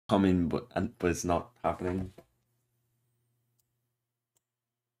coming, but it's not happening.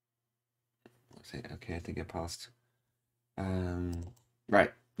 Okay, I think I passed.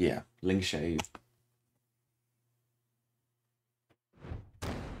 Right, yeah, Ling Xiaoyu.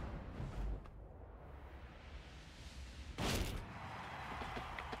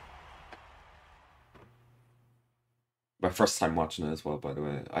 My first time watching it as well, by the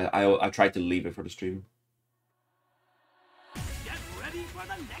way. I tried to leave it for the stream. Get ready for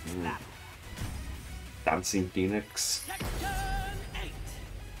the next battle. Dancing Phoenix. Tekken 8.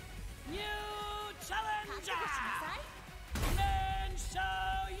 New challenger. Ling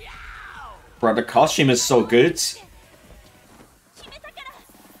Xiaoyu. Bro, the costume is so good.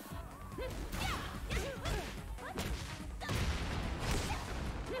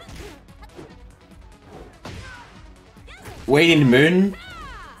 Waiting Moon.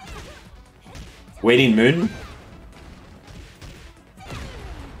 Waiting Moon.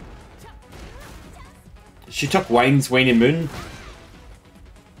 She took Wine's Waiting Moon.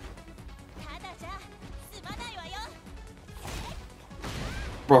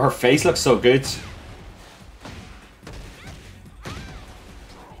 Bro, her face looks so good.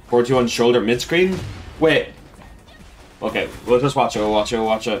 4-2 on shoulder mid-screen? Wait. Okay, we'll just watch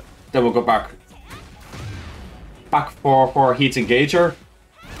it. Then we'll go back. Back for Heat Engager.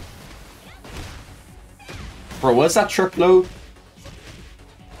 Bro, what's that trip low?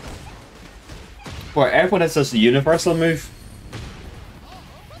 Bro, everyone has does the universal move.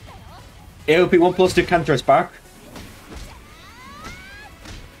 AOP 1+2 counters back.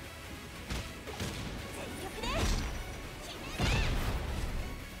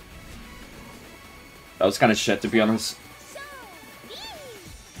 That was kind of shit, to be honest.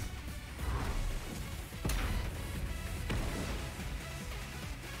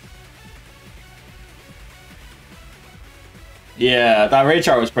 Yeah, that raid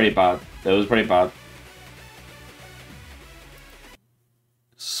chart was pretty bad. It was pretty bad.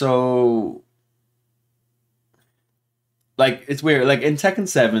 So, like, it's weird. Like, in Tekken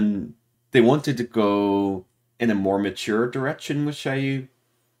 7, they wanted to go in a more mature direction with Xiaoyu.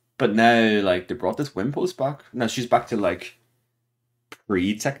 But now, like, they brought this Wimpos back. Now she's back to, like,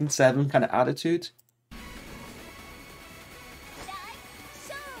 pre-Tekken 7 kind of attitude.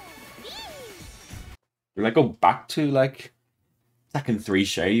 They, like, go back to, like, Tekken 3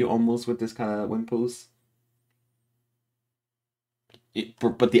 Xiaoyu almost with this kind of Wimpos.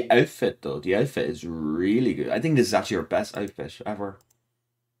 But the outfit, though, the outfit is really good. I think this is actually her best outfit ever.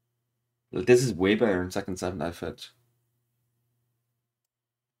 Like, this is way better than Tekken 7 outfit.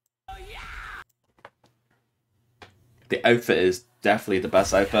 The outfit is definitely the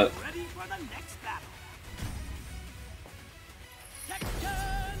best outfit. Ready for the next battle.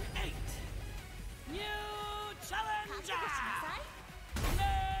 Tekken 8. New challenger.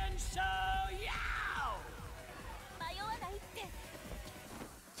 Ling Xiaoyu.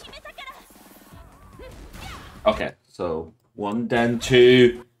 Okay, so 1, then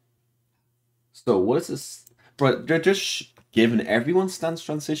 2. So what is this? Bro, they're just giving everyone stance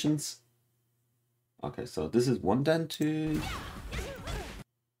transitions. Okay, so this is 1, then 2.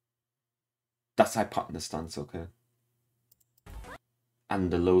 That's hypotenuse stance, okay. And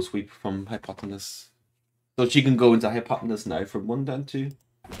the low sweep from hypotenuse. So she can go into hypotenuse now from 1, then 2.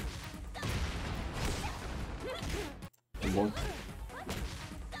 And 1.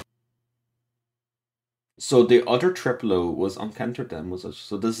 So the other trip low was uncountered then, was it?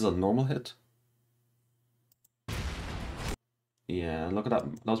 So this is a normal hit? Yeah, look at that.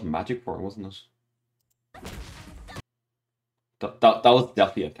 That was magic for it, wasn't it? That was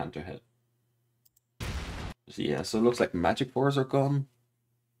definitely a counter hit. So yeah, so it looks like magic fours are gone.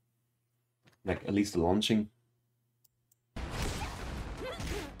 Like, at least the launching.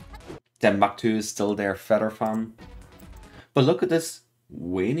 Then back 2 is still there, Feather Fan. But look at this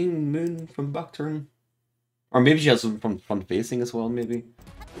Waning Moon from back turn. Or maybe she has some from front facing as well, maybe.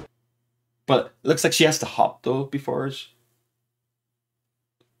 But it looks like she has to hop though before it.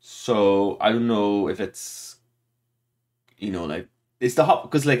 So I don't know if it's, you know, like, it's the hop,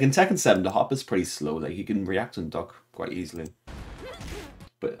 because like in Tekken 7 the hop is pretty slow, like you can react and duck quite easily.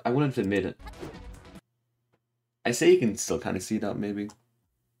 But I wouldn't admit it. I say you can still kind of see that maybe.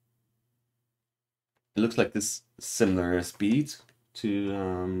 It looks like this similar speed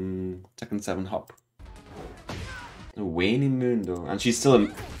to Tekken 7 hop. A waning moon though, and she's still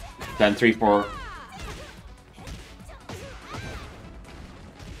down 3-4.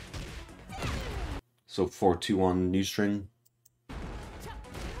 So 4-2 new string.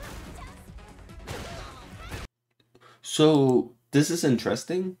 So this is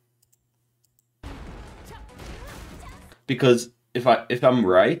interesting because if I'm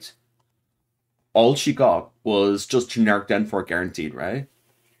right, all she got was just generic den for guaranteed, right?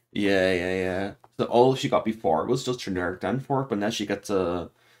 Yeah, yeah, yeah. So all she got before was just generic den for, but now she gets a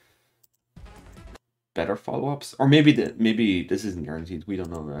better follow-ups, or maybe this isn't guaranteed. We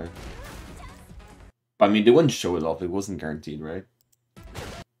don't know, right? But I mean, they wouldn't show it off. It wasn't guaranteed, right?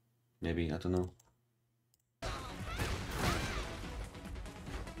 Maybe, I don't know.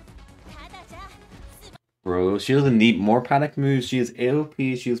 Bro, she doesn't need more panic moves. She has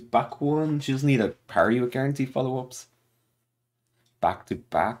AOP, she has back one. She doesn't need a parry with guaranteed follow-ups. Back to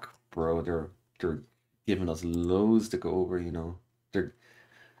back, bro. They're giving us loads to go over, you know. They're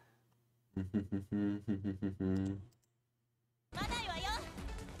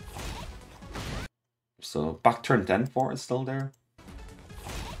so back turn den 4 is still there.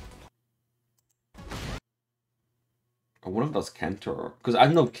 Or one of those counter, because I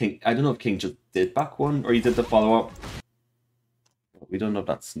don't know if King just did back one or he did the follow up. We don't know if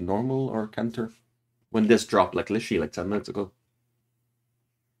that's normal or counter. When this dropped like literally like 10 minutes ago.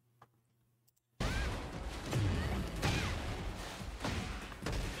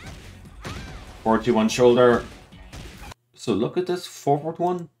 Forward to one shoulder. So look at this forward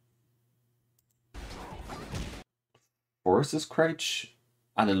one. Forces crouch.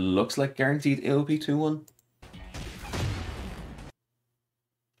 And it looks like guaranteed AOP 2-1.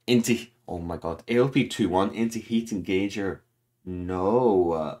 Into, oh my god, AOP 2-1 into heat engager.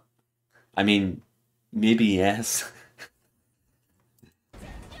 No. I mean, maybe yes.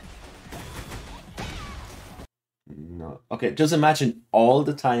 No. Okay, just imagine all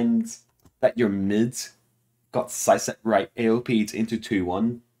the times that your mids got Siset right AOP'd into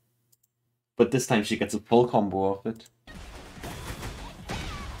 2-1. But this time she gets a full combo off it.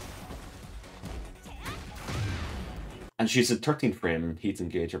 And she's a 13 frame heat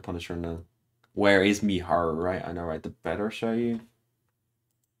engager Punisher now. Where is Miharu, right? I know, right? The better Xiaoyu.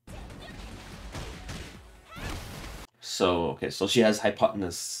 So, okay, so she has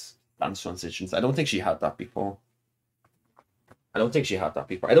hypotenuse dance transitions. I don't think she had that before. I don't think she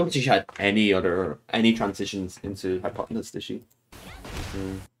had any transitions into hypotenuse, did she?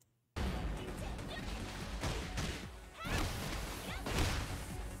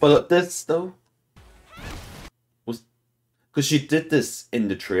 But this, though, was... Because she did this in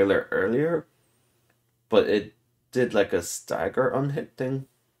the trailer earlier, but it did like a stagger unhit thing.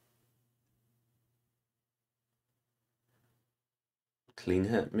 Clean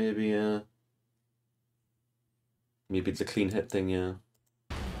hit, maybe, yeah. Maybe it's a clean hit thing, yeah.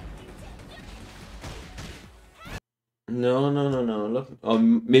 No. Look,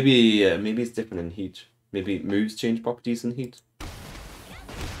 maybe it's different in heat. Maybe moves change properties in heat.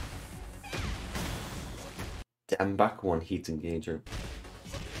 Damn, back one heat engager.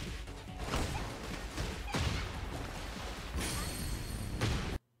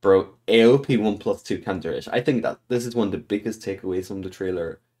 Bro, AOP 1+2 counter ish. I think that this is one of the biggest takeaways from the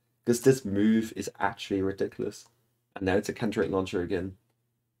trailer. Because this move is actually ridiculous. And now it's a counter hit launcher again.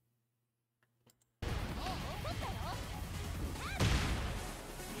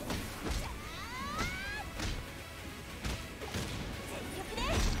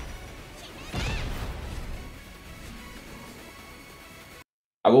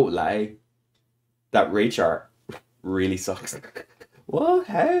 I won't lie. That Ray chart really sucks. What?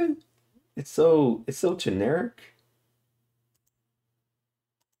 How? It's so generic.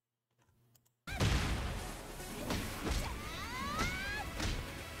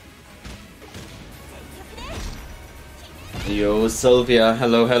 Yo, Sylvia,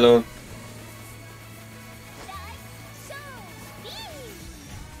 hello.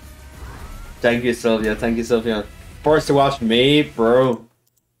 Thank you, Sylvia. Forced to watch me, bro.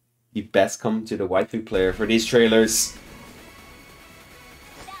 You best come to the waifu player for these trailers.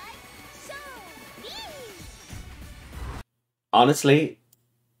 Honestly,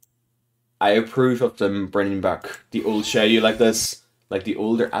 I approve of them bringing back the old Xiaoyu like this. Like the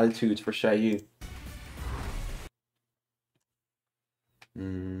older attitudes for Xiaoyu.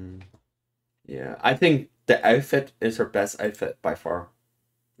 Yeah, I think the outfit is her best outfit by far.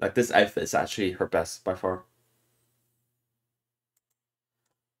 Like this outfit is actually her best by far.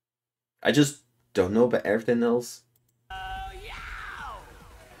 I just don't know about everything else.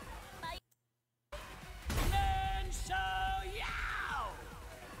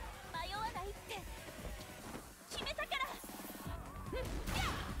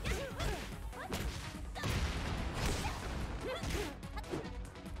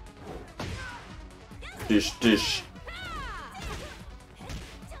 Dish.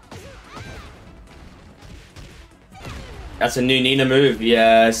 That's a new Nina move.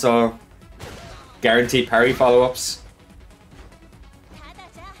 Yeah, I saw. Guaranteed parry follow-ups.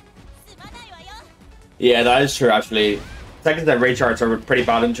 Yeah, that is true, actually. Second that raid charts are pretty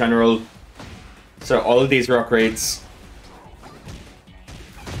bad in general. So all of these are upgrades.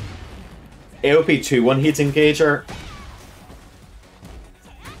 AOP 2-1 heat engager.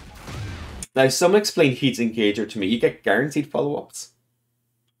 Now, someone explain heat engager to me. You get guaranteed follow-ups.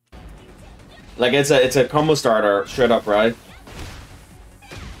 Like, it's a combo starter, straight up, right?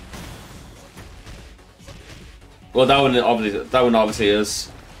 Well, that one obviously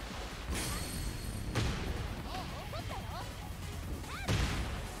is.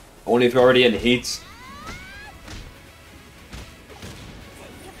 Only if you're already in heat.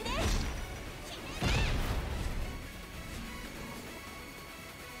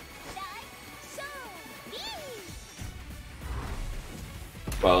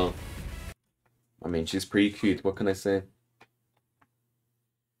 Well, I mean, she's pretty cute. What can I say?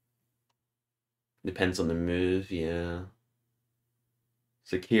 Depends on the move, yeah.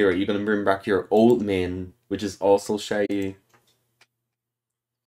 So, Kira, you're gonna bring back your old man, which is also Xiaoyu.